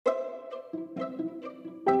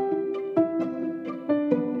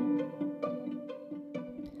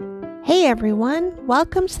Hey everyone,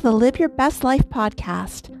 welcome to the Live Your Best Life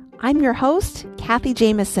podcast. I'm your host, Kathy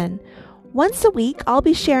Jameson. Once a week, I'll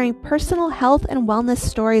be sharing personal health and wellness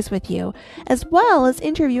stories with you, as well as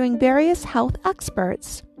interviewing various health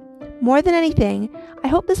experts. More than anything, I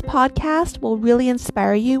hope this podcast will really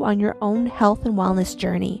inspire you on your own health and wellness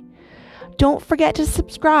journey. Don't forget to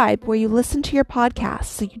subscribe where you listen to your podcast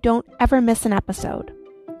so you don't ever miss an episode.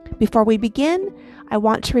 Before we begin, I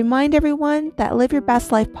want to remind everyone that Live Your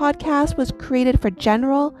Best Life podcast was created for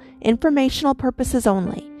general, informational purposes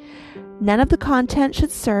only. None of the content should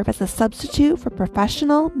serve as a substitute for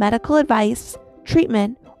professional medical advice,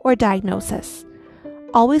 treatment, or diagnosis.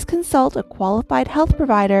 Always consult a qualified health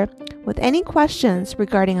provider with any questions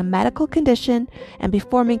regarding a medical condition and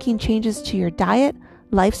before making changes to your diet,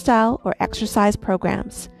 lifestyle, or exercise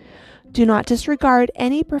programs. Do not disregard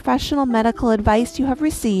any professional medical advice you have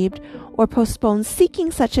received or postpone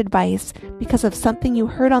seeking such advice because of something you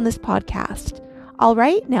heard on this podcast. All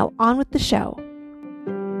right, now on with the show.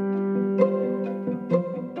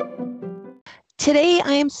 Today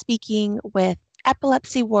I am speaking with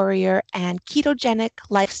epilepsy warrior and ketogenic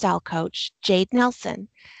lifestyle coach, Jade Nelson.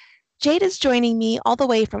 Jade is joining me all the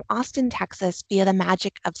way from Austin, Texas via the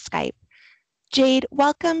magic of Skype. Jade,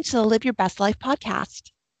 welcome to the Live Your Best Life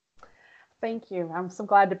podcast. Thank you. I'm so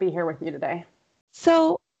glad to be here with you today.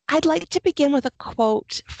 So I'd like to begin with a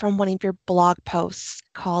quote from one of your blog posts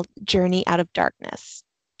called Journey Out of Darkness.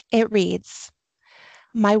 It reads,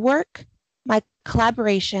 "My work, my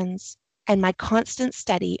collaborations, and my constant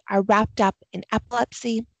study are wrapped up in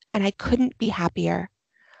epilepsy, and I couldn't be happier.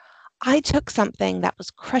 I took something that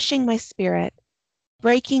was crushing my spirit,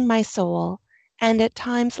 breaking my soul, and at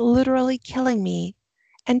times literally killing me,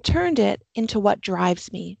 and turned it into what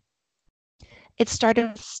drives me. It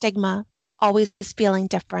started with stigma, always feeling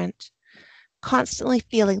different, constantly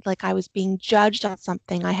feeling like I was being judged on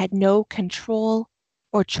something I had no control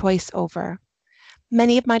or choice over.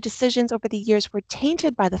 Many of my decisions over the years were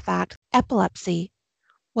tainted by the fact epilepsy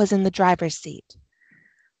was in the driver's seat,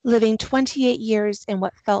 living 28 years in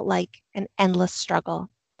what felt like an endless struggle.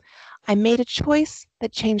 I made a choice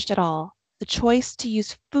that changed it all, the choice to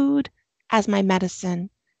use food as my medicine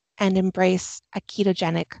and embrace a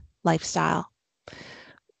ketogenic lifestyle."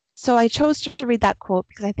 So I chose to read that quote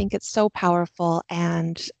because I think it's so powerful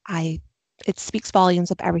and it speaks volumes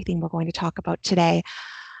of everything we're going to talk about today.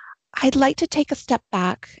 I'd like to take a step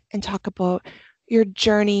back and talk about your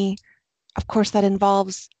journey, of course, that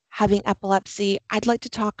involves having epilepsy. I'd like to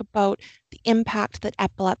talk about the impact that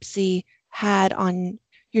epilepsy had on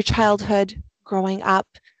your childhood growing up.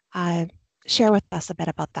 Share with us a bit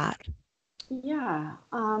about that. Yeah.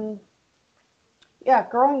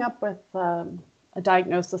 Growing up with a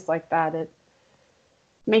diagnosis like that, it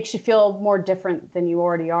makes you feel more different than you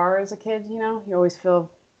already are as a kid. You know, you always feel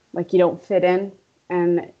like you don't fit in.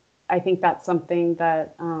 And I think that's something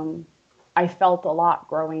that I felt a lot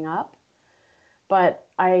growing up. But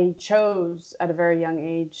I chose at a very young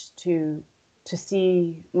age to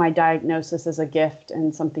see my diagnosis as a gift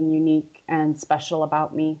and something unique and special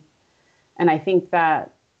about me. And I think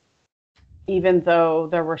that even though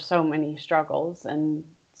there were so many struggles and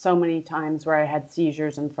so many times where I had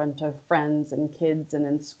seizures in front of friends and kids and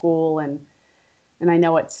in school, and I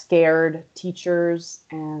know it scared teachers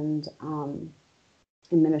and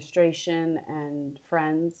administration and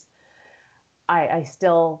friends, I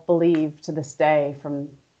still believe to this day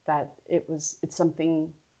from that it's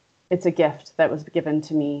a gift that was given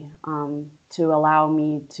to me to allow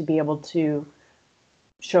me to be able to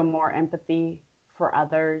show more empathy for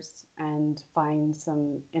others and find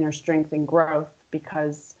some inner strength and growth,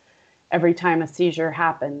 because every time a seizure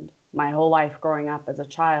happened, my whole life growing up as a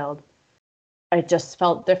child, it just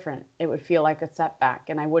felt different. It would feel like a setback,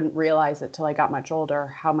 and I wouldn't realize it till I got much older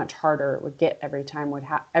how much harder it would get every time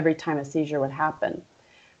a seizure would happen.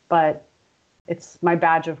 But it's my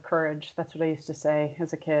badge of courage. That's what I used to say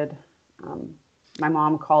as a kid. My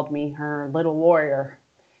mom called me her little warrior,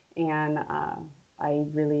 and I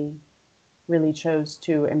really, really chose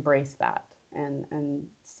to embrace that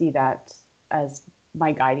and see that as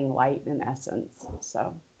my guiding light in essence.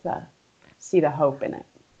 So to see the hope in it.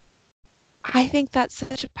 I think that's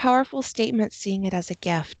such a powerful statement, seeing it as a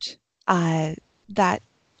gift, that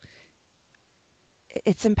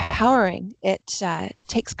it's empowering. It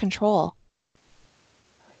takes control.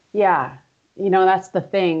 Yeah. You know, that's the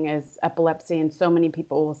thing is epilepsy, and so many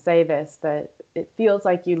people will say this, that it feels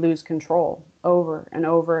like you lose control over and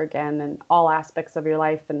over again in all aspects of your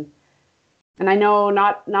life. And I know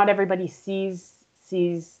not everybody sees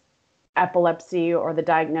epilepsy or the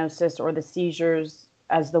diagnosis or the seizures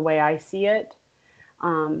as the way I see it.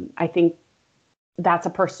 I think that's a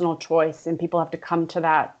personal choice, and people have to come to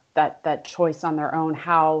that choice on their own,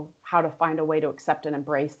 how to find a way to accept and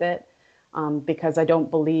embrace it. Because I don't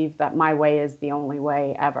believe that my way is the only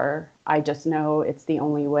way ever. I just know it's the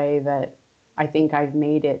only way that I think I've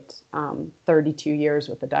made it 32 years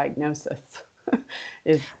with the diagnosis,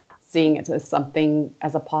 is seeing it as something,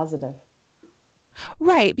 as a positive.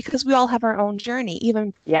 Right, because we all have our own journey.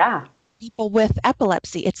 Even Yeah. people with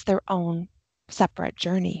epilepsy, it's their own separate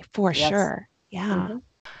journey for Yes. sure. Yeah. Hmm.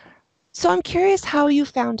 So I'm curious how you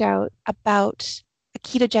found out about a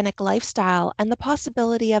ketogenic lifestyle and the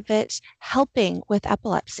possibility of it helping with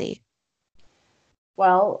epilepsy.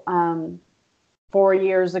 Well, 4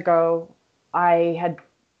 years ago, I had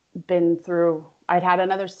I'd had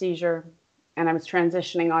another seizure, and I was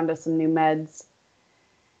transitioning onto some new meds,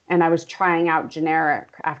 and I was trying out generic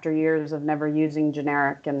after years of never using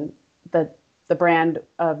generic, and the brand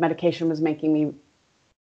of medication was making me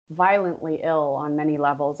violently ill on many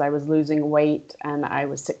levels. I was losing weight, and I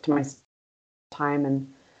was sick to my time,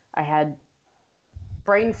 and I had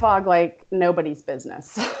brain fog like nobody's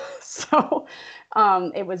business. So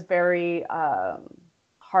it was very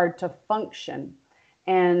hard to function.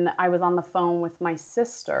 And I was on the phone with my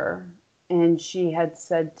sister, and she had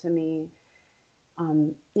said to me,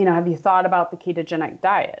 have you thought about the ketogenic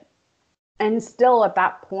diet? And still at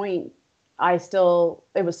that point,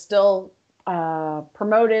 it was still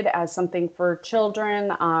promoted as something for children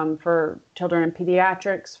in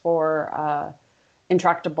pediatrics, for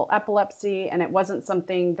intractable epilepsy, and it wasn't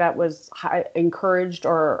something that was encouraged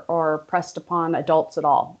or pressed upon adults at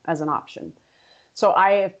all as an option. So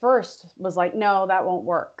I at first was like, no, that won't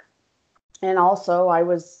work. And also, I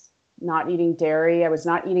was not eating dairy. I was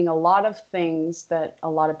not eating a lot of things that a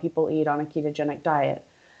lot of people eat on a ketogenic diet.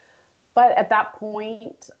 But at that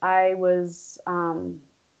point, I was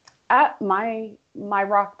at my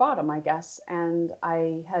rock bottom, I guess, and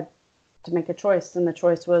I had to make a choice. And the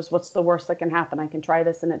choice was, what's the worst that can happen? I can try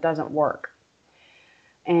this and it doesn't work.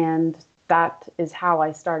 And that is how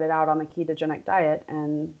I started out on a ketogenic diet,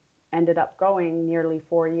 and ended up going nearly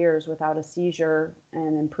 4 years without a seizure,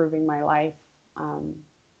 and improving my life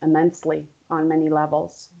immensely on many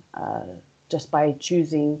levels, just by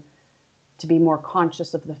choosing to be more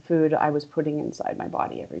conscious of the food I was putting inside my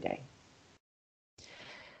body every day.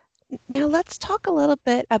 Now let's talk a little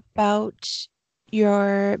bit about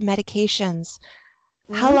your medications.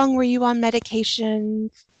 How Mm-hmm. long were you on medication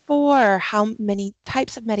for? How many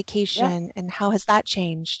types of Yeah. medication and how has that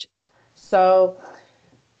changed? So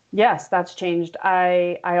yes, that's changed.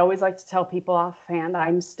 I always like to tell people offhand,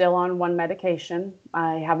 I'm still on one medication.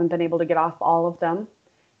 I haven't been able to get off all of them,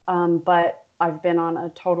 but I've been on a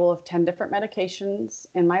total of 10 different medications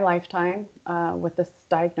in my lifetime with this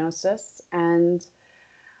diagnosis. And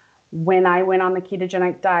when I went on the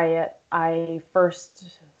ketogenic diet, I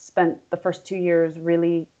first spent the first 2 years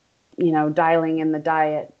really, dialing in the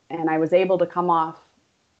diet. And I was able to come off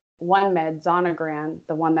one med, Zonegran,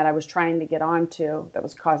 the one that I was trying to get onto that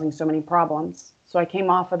was causing so many problems. So I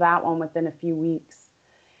came off of that one within a few weeks,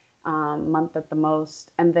 month at the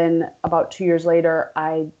most. And then about 2 years later,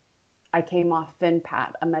 I came off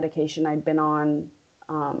Vinpat, a medication I'd been on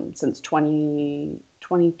since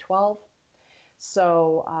 2012.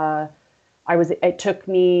 So it took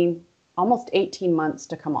me almost 18 months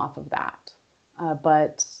to come off of that,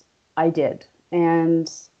 but I did.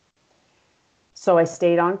 And so I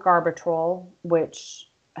stayed on Garbatrol, which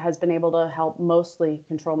has been able to help mostly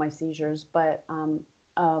control my seizures. But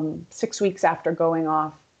 6 weeks after going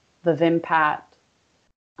off the Vimpat,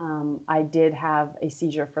 I did have a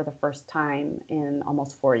seizure for the first time in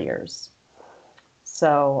almost 4 years.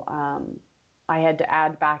 So I had to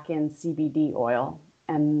add back in CBD oil,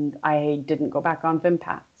 and I didn't go back on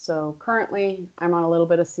Vimpat. So currently I'm on a little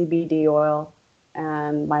bit of CBD oil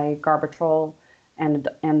and my Garbatrol and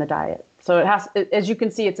the diet. So as you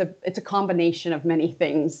can see, it's a combination of many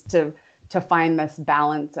things to find this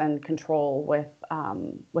balance and control with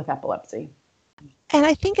epilepsy. And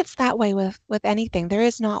I think it's that way with anything. There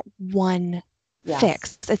is not one Yes.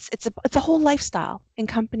 fix. It's a whole lifestyle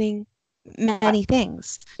encompassing many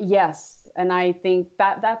things. Yes, and I think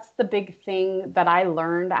that that's the big thing that I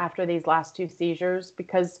learned after these last two seizures,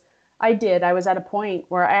 because I was at a point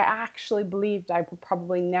where I actually believed I would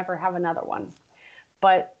probably never have another one.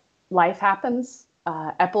 But life happens,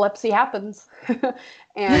 epilepsy happens,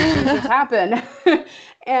 and seizures happen.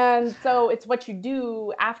 And so it's what you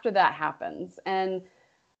do after that happens. And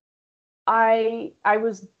I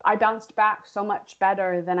bounced back so much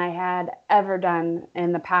better than I had ever done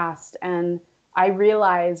in the past. And I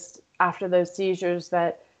realized after those seizures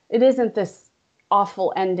that it isn't this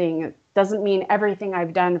awful ending. It doesn't mean everything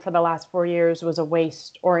I've done for the last 4 years was a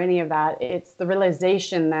waste or any of that. It's the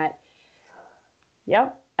realization that,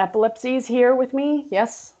 yep, epilepsy is here with me.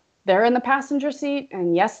 Yes, they're in the passenger seat.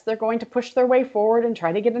 And yes, they're going to push their way forward and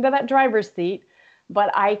try to get into that driver's seat.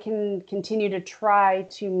 But I can continue to try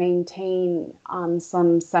to maintain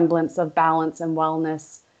some semblance of balance and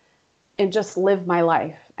wellness and just live my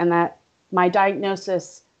life. And that my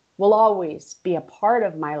diagnosis will always be a part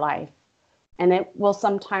of my life. And it will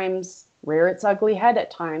sometimes rear its ugly head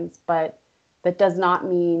at times, but that does not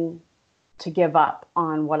mean to give up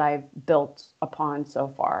on what I've built upon so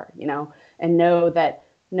far, and know that,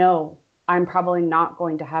 no, I'm probably not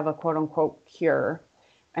going to have a quote unquote cure,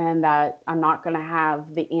 and that I'm not going to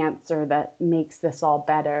have the answer that makes this all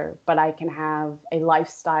better, but I can have a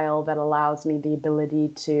lifestyle that allows me the ability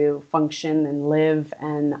to function and live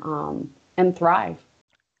and thrive.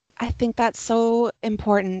 I think that's so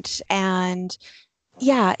important. And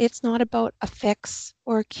yeah, it's not about a fix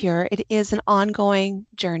or a cure. It is an ongoing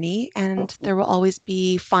journey, and there will always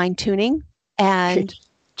be fine tuning and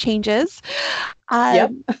changes.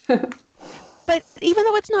 Yep. But even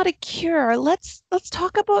though it's not a cure, let's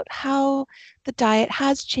talk about how the diet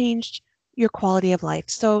has changed your quality of life.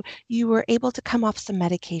 So you were able to come off some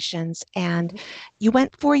medications, and you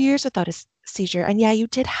went 4 years without a seizure. And yeah, you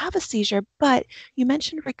did have a seizure, but you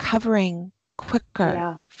mentioned recovering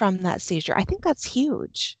quicker from that seizure. I think that's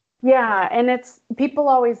huge. Yeah, and it's people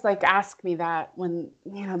always ask me that when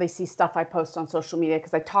they see stuff I post on social media,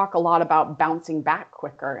 because I talk a lot about bouncing back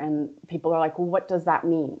quicker, and people are like, well, what does that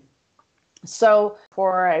mean? So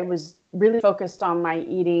before I was really focused on my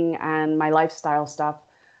eating and my lifestyle stuff,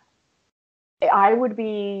 I would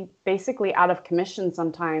be basically out of commission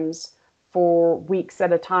sometimes for weeks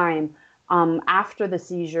at a time. After the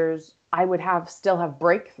seizures, I would still have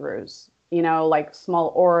breakthroughs, like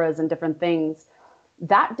small auras and different things.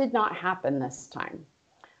 That did not happen this time.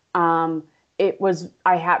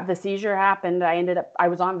 The seizure happened. I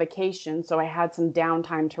was on vacation, so I had some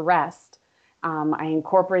downtime to rest. I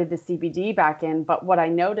incorporated the CBD back in, but what I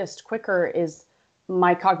noticed quicker is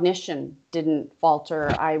my cognition didn't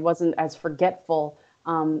falter. I wasn't as forgetful.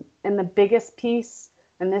 And the biggest piece,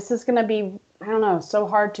 and this is going to be, I don't know, so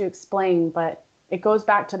hard to explain, but it goes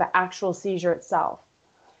back to the actual seizure itself.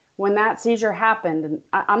 When that seizure happened, and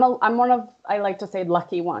I'm one of, I like to say,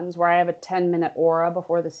 lucky ones where I have a 10-minute aura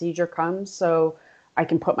before the seizure comes, so I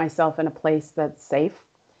can put myself in a place that's safe.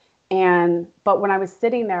 But when I was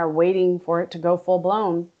sitting there waiting for it to go full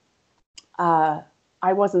blown, I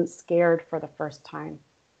wasn't scared for the first time,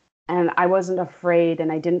 and I wasn't afraid,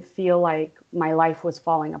 and I didn't feel like my life was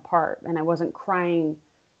falling apart, and I wasn't crying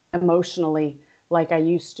emotionally like I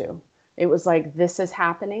used to. It was like, this is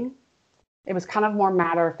happening. It was kind of more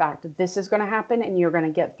matter of fact. This is going to happen, and you're going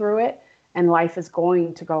to get through it, and life is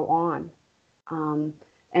going to go on.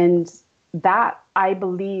 And that, I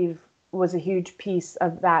believe, was a huge piece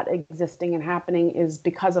of that existing and happening is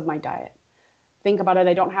because of my diet. Think about it.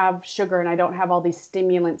 I don't have sugar, and I don't have all these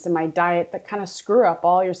stimulants in my diet that kind of screw up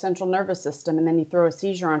all your central nervous system. And then you throw a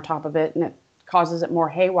seizure on top of it, and it causes it more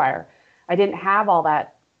haywire. I didn't have all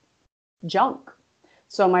that junk.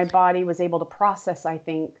 So my body was able to process, I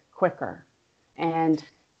think, quicker and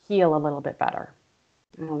heal a little bit better.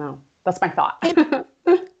 I don't know. That's my thought.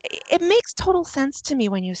 It makes total sense to me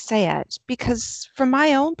when you say it, because from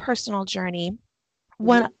my own personal journey,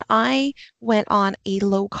 when I went on a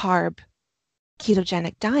low carb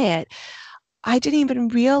ketogenic diet, I didn't even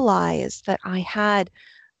realize that I had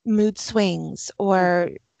mood swings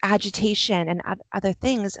or agitation and other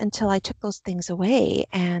things until I took those things away.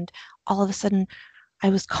 And all of a sudden, I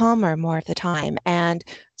was calmer more of the time. And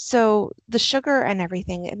so the sugar and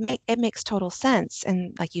everything, it makes total sense.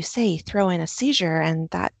 And like you say, throw in a seizure and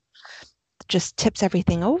that just tips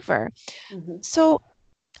everything over. So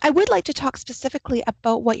I would like to talk specifically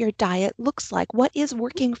about what your diet looks like. What is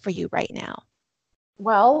working for you right now?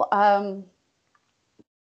 Well,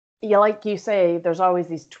 like you say, there's always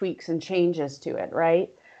these tweaks and changes to it, right?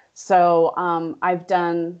 So I've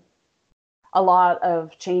done a lot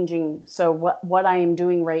of changing. So what I am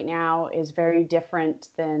doing right now is very different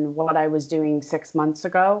than what I was doing 6 months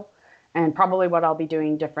ago, and probably what I'll be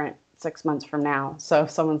doing different 6 months from now. So if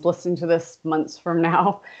someone's listening to this months from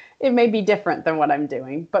now, it may be different than what I'm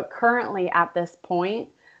doing. But currently at this point,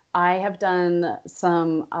 I have done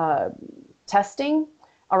some testing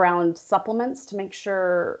around supplements to make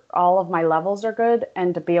sure all of my levels are good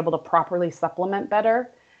and to be able to properly supplement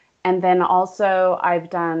better. And then also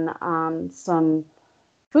I've done some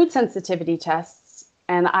food sensitivity tests,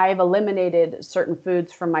 And I've eliminated certain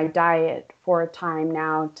foods from my diet for a time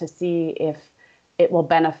now to see if it will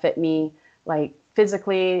benefit me, like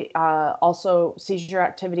physically, also seizure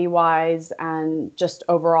activity wise, and just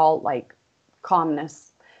overall like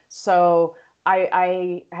calmness. So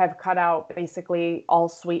I have cut out basically all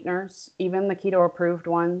sweeteners, even the keto approved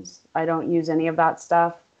ones. I don't use any of that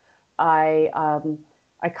stuff. I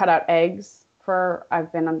cut out eggs for,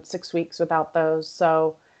 I've been on 6 weeks without those.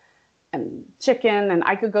 So, and chicken, and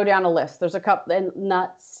I could go down a list. There's a couple, and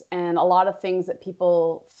nuts, and a lot of things that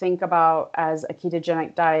people think about as a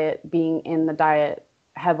ketogenic diet being in the diet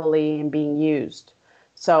heavily and being used.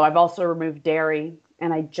 So I've also removed dairy,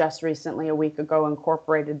 and I just recently, a week ago,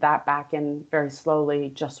 incorporated that back in very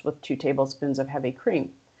slowly, just with 2 tablespoons of heavy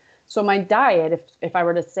cream. So my diet, if I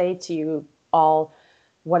were to say to you all,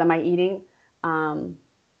 what am I eating?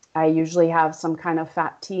 I usually have some kind of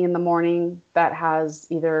fat tea in the morning that has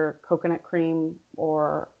either coconut cream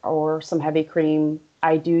or some heavy cream.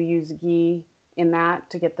 I do use ghee in that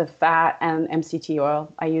to get the fat, and MCT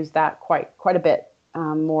oil. I use that quite a bit,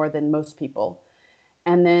 more than most people.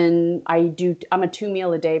 And then I'm a 2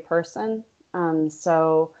 meal a day person.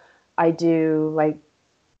 So I do like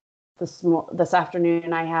this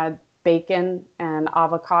afternoon I had bacon and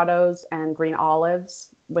avocados and green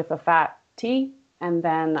olives with a fat tea. And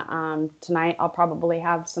then tonight I'll probably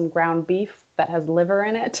have some ground beef that has liver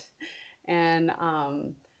in it, and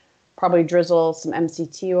probably drizzle some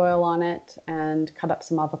MCT oil on it and cut up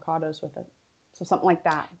some avocados with it. So something like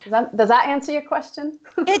that. Does that answer your question?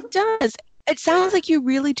 It does. It sounds like you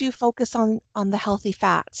really do focus on the healthy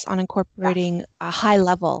fats, on incorporating a high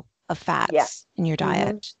level of Yeah. fats in your Mm-hmm.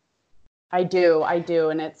 diet. I do,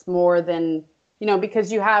 and it's more than,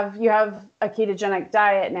 because you have a ketogenic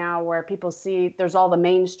diet now where people see there's all the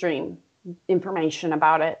mainstream information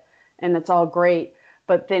about it, and it's all great.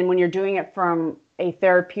 But then when you're doing it from a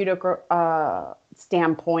therapeutic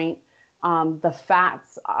standpoint, the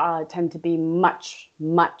fats tend to be much,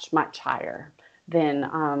 much, much higher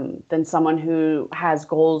than someone who has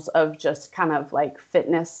goals of just kind of like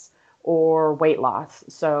fitness or weight loss.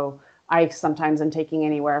 So I sometimes am taking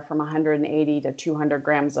anywhere from 180 to 200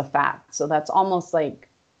 grams of fat. So that's almost like,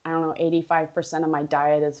 I don't know, 85% of my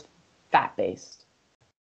diet is fat based.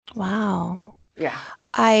 Wow. Yeah.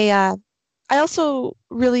 I also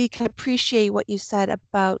really can appreciate what you said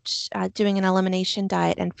about doing an elimination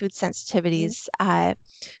diet and food sensitivities.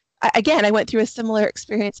 Again, I went through a similar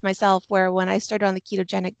experience myself where when I started on the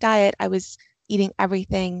ketogenic diet, I was eating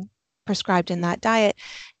everything prescribed in that diet.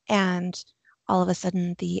 And all of a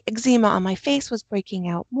sudden, the eczema on my face was breaking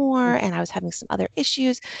out more, and I was having some other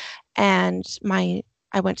issues. And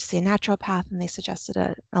I went to see a naturopath, and they suggested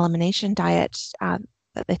an elimination diet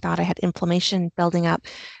that they thought I had inflammation building up.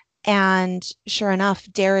 And sure enough,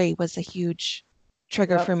 dairy was a huge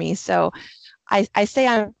trigger Yep. for me. So I say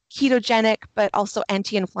I'm ketogenic, but also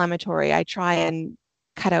anti-inflammatory. I try and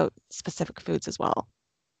cut out specific foods as well.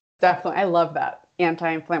 Definitely. I love that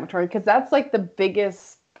anti-inflammatory, because that's like the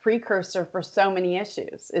biggest precursor for so many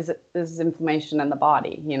issues is inflammation in the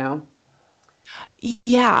body.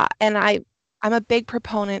 Yeah, and I'm a big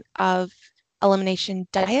proponent of elimination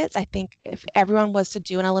diets. I think if everyone was to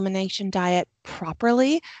do an elimination diet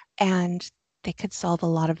properly, and they could solve a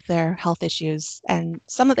lot of their health issues, and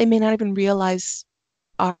some that they may not even realize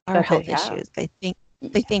are That they health have. issues.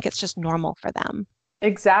 They think it's just normal for them.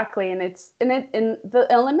 Exactly. And the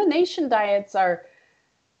elimination diets are,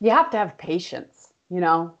 you have to have patience,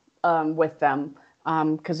 with them.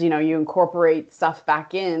 Because, you incorporate stuff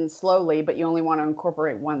back in slowly, but you only want to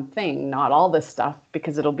incorporate one thing, not all this stuff,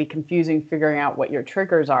 because it'll be confusing figuring out what your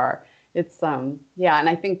triggers are. It's, yeah. And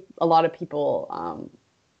I think a lot of people,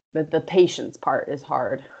 the patience part is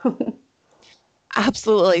hard.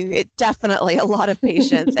 Absolutely. It definitely a lot of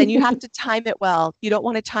patience. And you have to time it well. You don't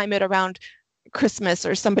want to time it around Christmas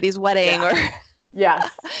or somebody's wedding Yeah.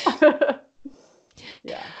 or Yes.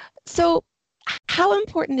 Yeah. so how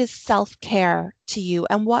important is self-care to you,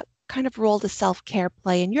 and what kind of role does self-care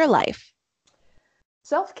play in your life?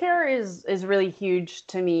 Self-care is really huge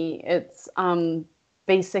to me. It's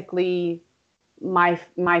basically my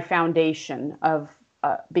foundation of,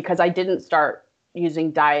 because I didn't start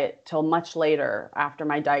using diet till much later after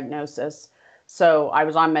my diagnosis. So I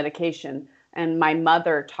was on medication, and my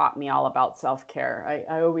mother taught me all about self-care.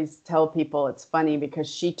 I always tell people it's funny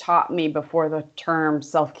because she taught me before the term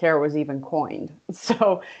self-care was even coined,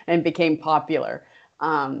 so, and became popular.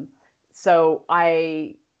 Um, so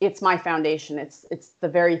it's my foundation. It's the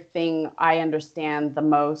very thing I understand the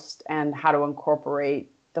most, and how to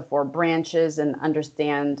incorporate the 4 branches and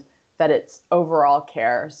understand that it's overall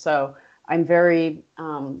care. So I'm very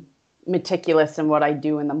meticulous in what I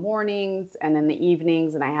do in the mornings and in the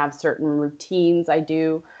evenings, and I have certain routines I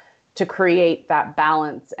do to create that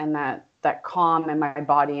balance and that calm in my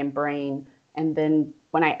body and brain. And then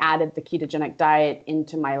when I added the ketogenic diet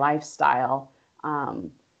into my lifestyle,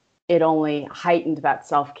 it only heightened that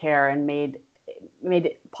self-care and made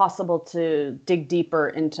it possible to dig deeper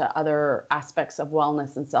into other aspects of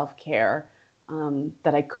wellness and self-care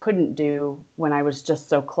that I couldn't do when I was just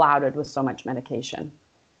so clouded with so much medication.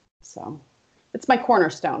 So it's my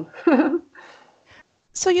cornerstone.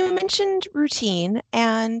 So you mentioned routine,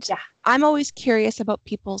 and Yeah. I'm always curious about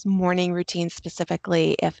people's morning routines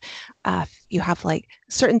specifically. If you have like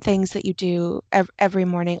certain things that you do every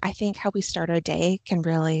morning, I think how we start our day can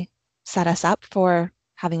really set us up for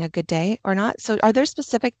having a good day or not. So are there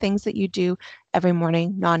specific things that you do every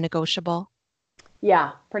morning, non-negotiable?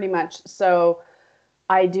 Yeah, pretty much. So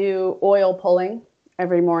I do oil pulling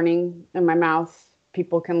every morning in my mouth.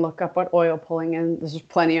 People can look up what oil pulling is. There's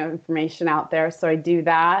plenty of information out there. So I do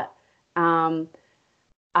that. Um,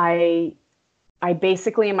 I I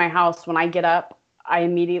basically in my house when I get up, I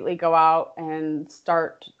immediately go out and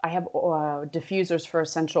start. I have diffusers for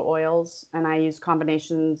essential oils, and I use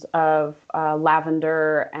combinations of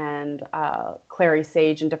lavender and clary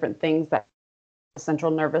sage and different things that the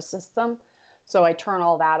central nervous system. So I turn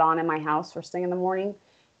all that on in my house first thing in the morning.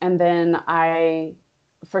 And then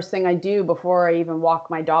first thing I do before I even walk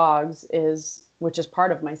my dogs is, which is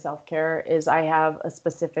part of my self-care, is I have a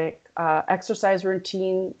specific exercise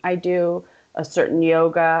routine I do, a certain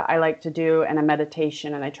yoga I like to do, and a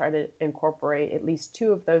meditation. And I try to incorporate at least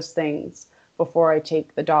two of those things before I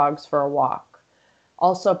take the dogs for a walk.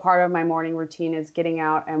 Also, part of my morning routine is getting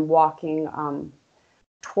out and walking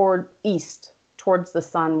towards the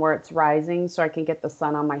sun where it's rising so I can get the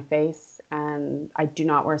sun on my face. And I do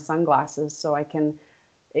not wear sunglasses, so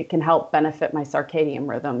it can help benefit my circadian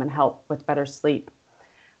rhythm and help with better sleep.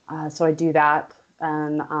 So I do that.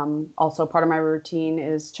 And also part of my routine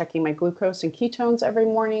is checking my glucose and ketones every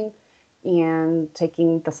morning and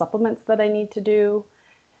taking the supplements that I need to do.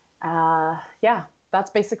 Yeah,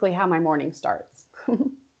 that's basically how my morning starts.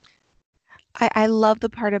 I love the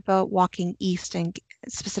part about walking east and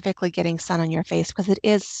specifically getting sun on your face because it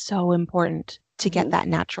is so important to get Mhm. that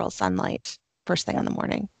natural sunlight first thing in Yep. the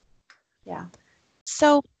morning. Yeah.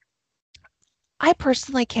 So I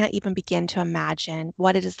personally can't even begin to imagine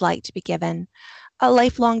what it is like to be given a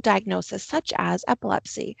lifelong diagnosis such as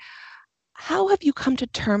epilepsy. How have you come to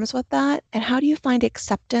terms with that, and how do you find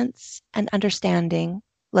acceptance and understanding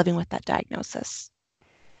living with that diagnosis?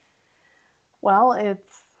 Well,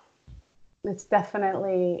 it's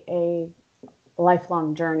definitely a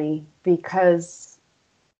lifelong journey because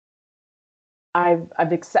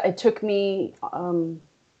it took me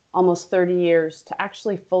almost 30 years to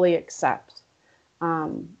actually fully accept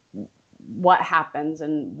um, what happens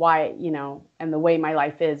and why, and the way my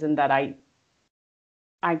life is, and that I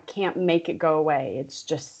can't make it go away. It's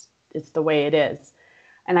the way it is.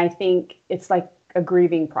 And I think it's like a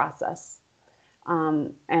grieving process.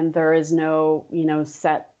 And there is no,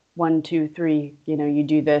 set 1, 2, 3, you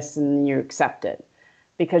do this and you accept it.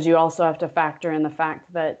 Because you also have to factor in the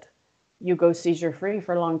fact that you go seizure free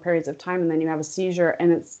for long periods of time and then you have a seizure,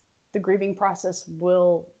 and the grieving process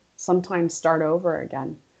will sometimes start over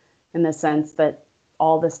again, in the sense that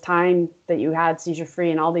all this time that you had seizure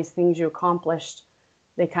free and all these things you accomplished,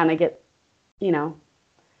 they kind of get, you know,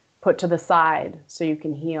 put to the side so you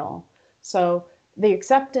can heal. So the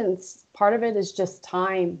acceptance part of it is just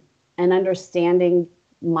time and understanding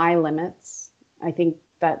my limits. I think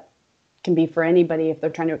that can be for anybody if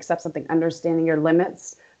they're trying to accept something, understanding your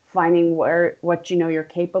limits, finding what you're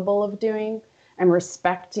capable of doing, and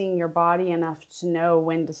respecting your body enough to know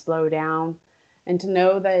when to slow down and to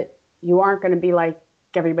know that you aren't going to be like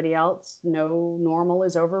everybody else. No, normal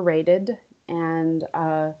is overrated, and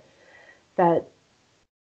that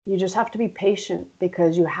you just have to be patient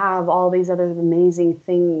because you have all these other amazing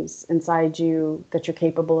things inside you that you're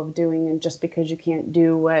capable of doing. And just because you can't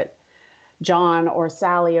do what John or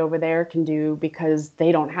Sally over there can do because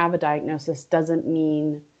they don't have a diagnosis doesn't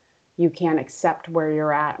mean you can't accept where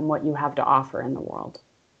you're at and what you have to offer in the world.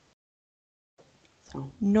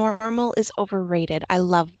 So Normal is overrated. I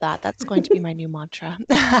love that. That's going to be my new mantra.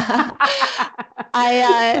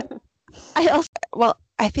 I I also, well,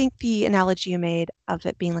 I think the analogy you made of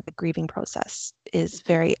it being like a grieving process is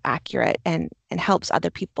very accurate and helps other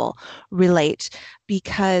people relate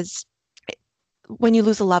because when you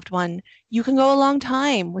lose a loved one, you can go a long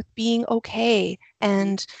time with being okay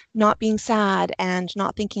and not being sad and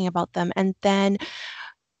not thinking about them. And then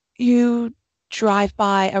you drive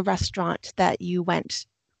by a restaurant that you went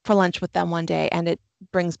for lunch with them one day and it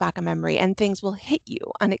brings back a memory, and things will hit you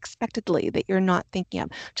unexpectedly that you're not thinking of,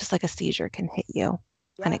 just like a seizure can hit you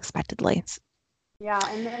Yes. unexpectedly. Yeah,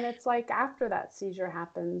 and then it's like after that seizure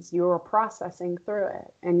happens, you're processing through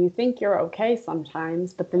it and you think you're okay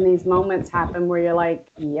sometimes, but then these moments happen where you're like,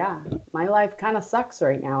 yeah, my life kind of sucks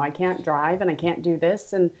right now. I can't drive and I can't do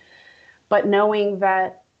this, and but knowing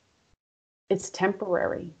that it's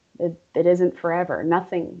temporary. It isn't forever.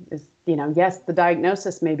 Nothing is, yes, the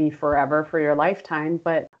diagnosis may be forever for your lifetime,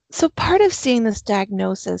 but So part of seeing this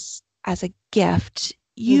diagnosis as a gift, mhm.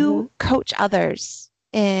 you coach others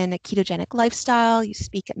in a ketogenic lifestyle, you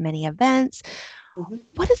speak at many events. Mhm.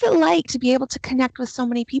 What is it like to be able to connect with so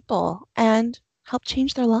many people and help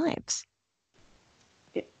change their lives?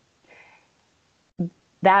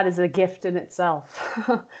 That is a gift in itself.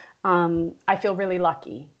 I feel really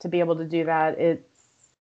lucky to be able to do that.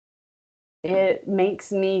 It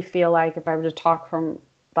makes me feel like, if I were to talk from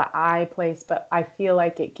the I place, but I feel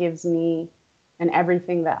like it gives me, and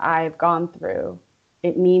everything that I've gone through,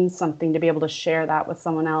 it means something to be able to share that with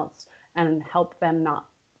someone else and help them not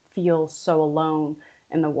feel so alone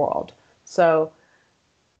in the world. So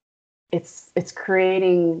it's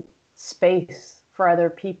creating space for other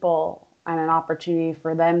people and an opportunity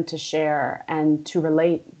for them to share and to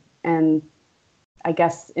relate. And I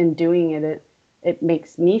guess in doing it, it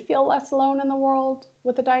makes me feel less alone in the world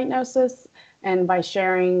with a diagnosis. And by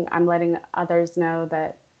sharing, I'm letting others know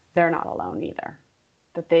that they're not alone either.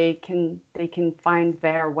 That they can find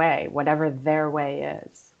their way, whatever their way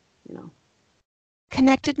is, you know.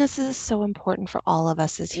 Connectedness is so important for all of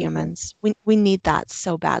us as Mm-hmm. humans. We need that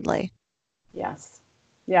so badly. Yes.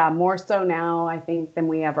 Yeah, more so now, I think, than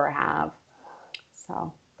we ever have.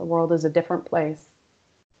 So the world is a different place.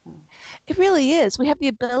 So, It really is. We have the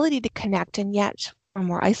ability to connect, and yet we're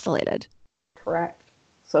more isolated. correct.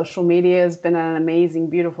 Social media has been an amazing,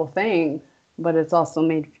 beautiful thing, but it's also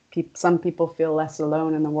made some people feel less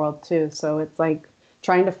alone in the world too. So it's like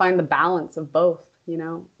trying to find the balance of both,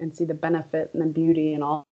 and see the benefit and the beauty and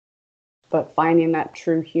all, but finding that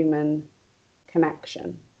true human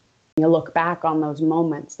connection. You look back on those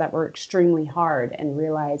moments that were extremely hard and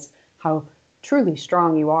realize how truly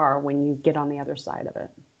strong you are when you get on the other side of it.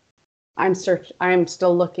 I am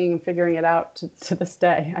still looking and figuring it out to this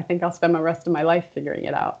day. I think I'll spend the rest of my life figuring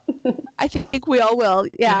it out. I think we all will.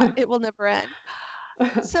 Yeah, it will never end.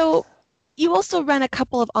 So you also run a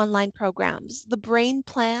couple of online programs, the Brain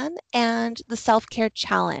Plan and the Self Care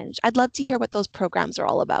Challenge. I'd love to hear what those programs are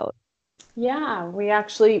all about. Yeah,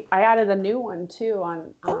 I added a new one too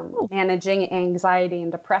on Oh, managing anxiety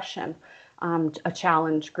and depression, a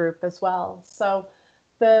challenge group as well. So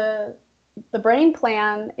the the brain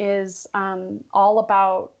plan is all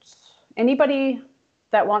about anybody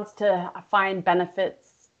that wants to find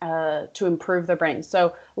benefits to improve their brain.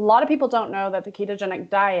 So a lot of people don't know that the ketogenic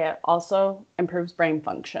diet also improves brain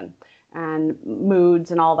function and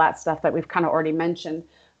moods and all that stuff that we've kind of already mentioned.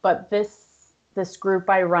 But this group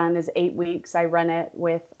I run is 8 weeks. I run it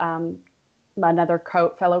with another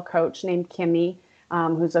fellow coach named Kimmy,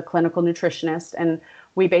 who's a clinical nutritionist. And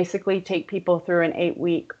we basically take people through an 8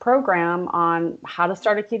 week program on how to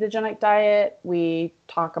start a ketogenic diet. We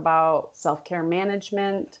talk about self care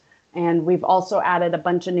management. And we've also added a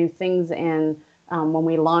bunch of new things in when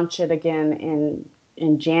we launch it again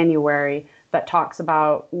in January that talks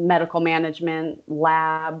about medical management,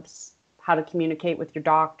 labs, how to communicate with your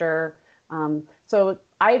doctor. So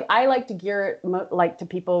I like to gear it like to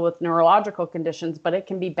people with neurological conditions, but it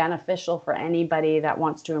can be beneficial for anybody that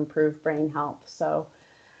wants to improve brain health. So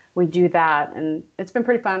we do that, and it's been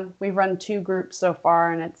pretty fun. We've run 2 groups so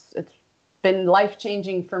far, and it's been life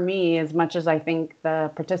changing for me as much as I think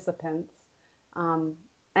the participants. Um,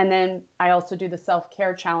 and then I also do the self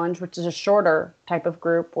care challenge, which is a shorter type of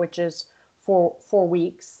group, which is for 4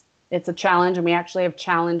 weeks. It's a challenge, and we actually have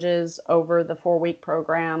challenges over the 4 week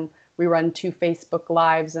program. We run 2 Facebook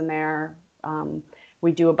lives in there.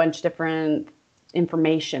 We do a bunch of different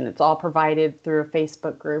information. It's all provided through a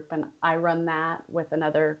Facebook group, and I run that with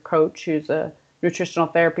another coach who's a nutritional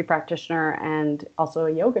therapy practitioner and also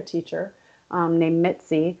a yoga teacher named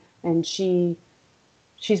Mitzi, and she's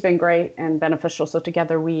been great and beneficial. So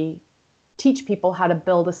together we teach people how to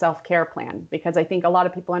build a self-care plan, because I think a lot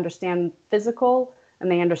of people understand physical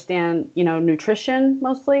and they understand, nutrition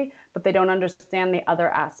mostly, but they don't understand the other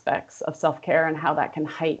aspects of self-care and how that can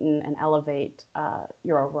heighten and elevate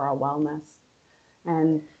your overall wellness.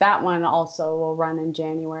 And that one also will run in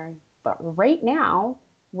January. But right now,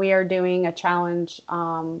 we are doing a challenge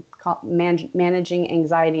called Managing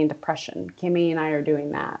Anxiety and Depression. Kimmy and I are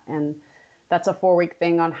doing that. And that's a 4 week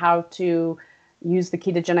thing on how to use the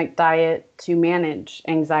ketogenic diet to manage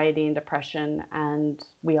anxiety and depression. And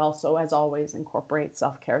we also, as always, incorporate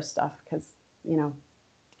self-care stuff because, you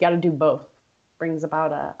got to do both. Brings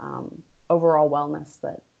about a overall wellness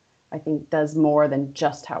that I think does more than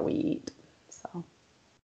just how we eat. So,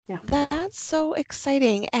 yeah. That's so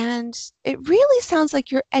exciting. And it really sounds like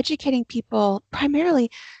you're educating people primarily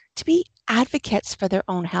to be advocates for their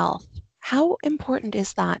own health. How important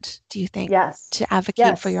is that, do you think, Yes. to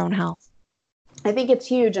advocate for Yes. your own health? I think it's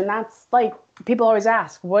huge. And that's like, people always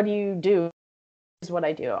ask, what do you do? Is what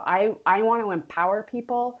I do. I want to empower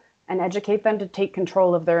people and educate them to take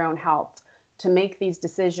control of their own health, to make these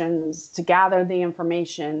decisions, to gather the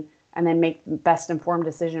information, and then make the best informed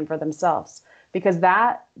decision for themselves. Because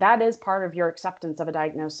that is part of your acceptance of a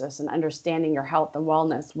diagnosis and understanding your health and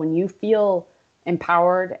wellness. When you feel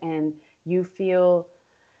empowered and you feel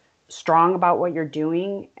strong about what you're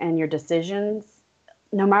doing and your decisions,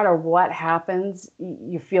 no matter what happens,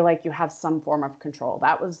 you feel like you have some form of control.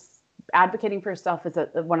 That was advocating for yourself is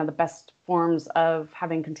one of the best forms of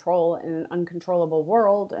having control in an uncontrollable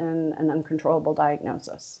world and an uncontrollable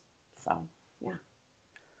diagnosis. So, yeah.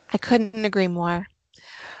 I couldn't agree more.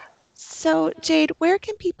 So, Jade, where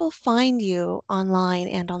can people find you online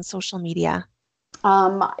and on social media?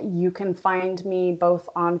 You can find me both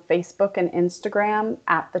on Facebook and Instagram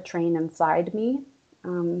at The Train Inside Me.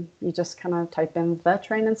 You just kind of type in The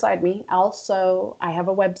Train Inside Me. Also, I have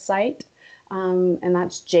a website, and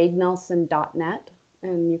that's jadenelson.net.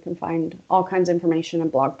 And you can find all kinds of information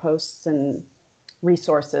and blog posts and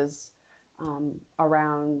resources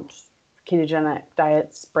around ketogenic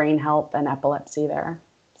diets, brain health, and epilepsy there.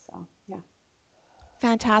 So, yeah.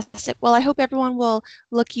 Fantastic. Well, I hope everyone will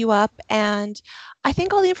look you up. And I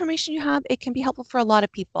think all the information you have, it can be helpful for a lot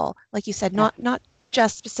of people. Like you said, Yeah. not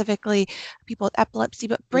just specifically people with epilepsy,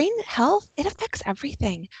 but brain health, it affects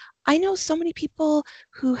everything. I know so many people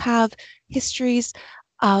who have histories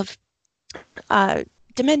of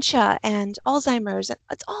dementia and Alzheimer's.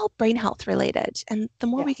 It's all brain health related. And the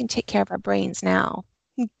more we can take care of our brains now,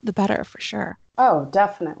 the better for sure. Oh,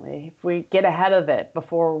 definitely. If we get ahead of it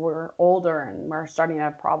before we're older and we're starting to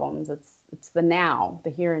have problems, it's the now, the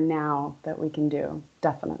here and now that we can do.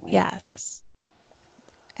 Definitely. Yes.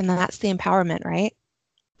 And that's the empowerment, right?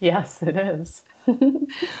 Yes, it is.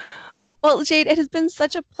 Well, Jade, it has been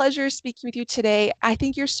such a pleasure speaking with you today. I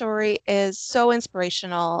think your story is so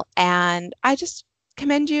inspirational, and I just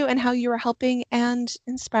commend you and how you are helping and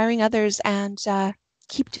inspiring others, and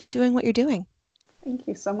keep doing what you're doing. Thank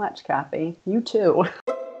you so much, Kathy. You too.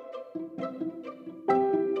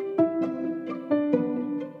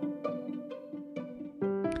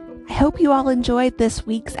 I hope you all enjoyed this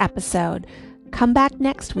week's episode. Come back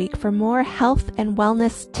next week for more health and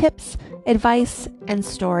wellness tips, advice, and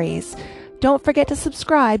stories. Don't forget to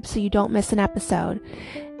subscribe so you don't miss an episode.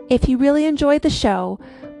 If you really enjoyed the show,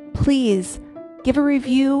 please give a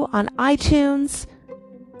review on iTunes,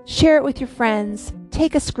 share it with your friends,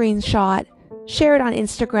 take a screenshot, share it on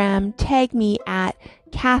Instagram, tag me at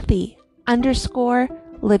Kathy_live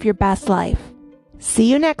your best life. See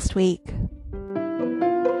you next week.